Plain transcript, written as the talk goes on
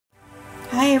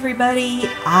Hi everybody,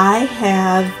 I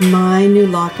have my new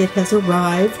locket has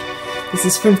arrived. This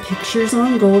is from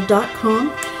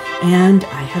PicturesOnGold.com and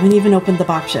I haven't even opened the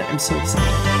box yet. I'm so excited.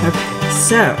 Okay,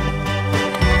 so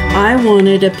I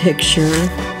wanted a picture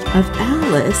of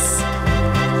Alice.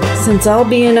 Since I'll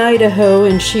be in Idaho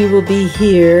and she will be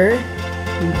here,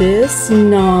 this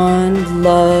non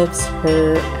loves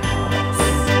her Alice.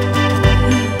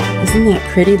 Isn't that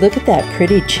pretty? Look at that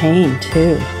pretty chain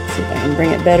too. See if I can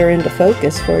bring it better into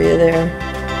focus for you there.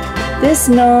 This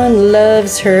non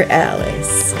loves her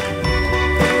Alice.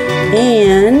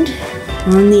 And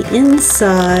on the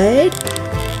inside,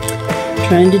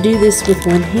 trying to do this with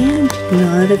one hand,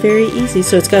 not a very easy.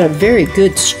 So it's got a very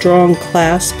good strong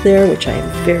clasp there, which I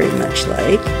very much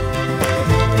like.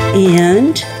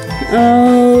 And,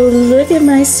 oh, look at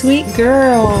my sweet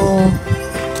girl.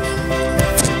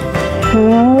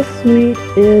 How sweet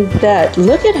is that?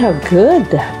 Look at how good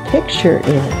that picture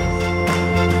is.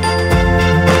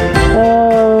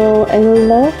 Oh, I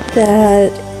love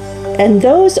that. And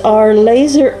those are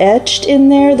laser etched in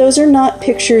there. Those are not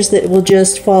pictures that will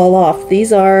just fall off.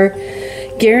 These are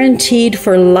guaranteed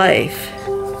for life.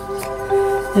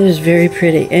 That is very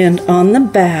pretty. And on the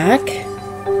back,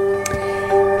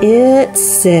 it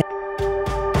says,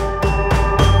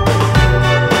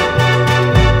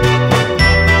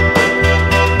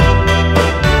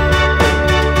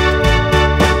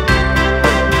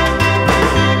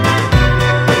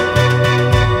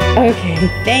 okay,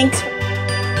 thanks.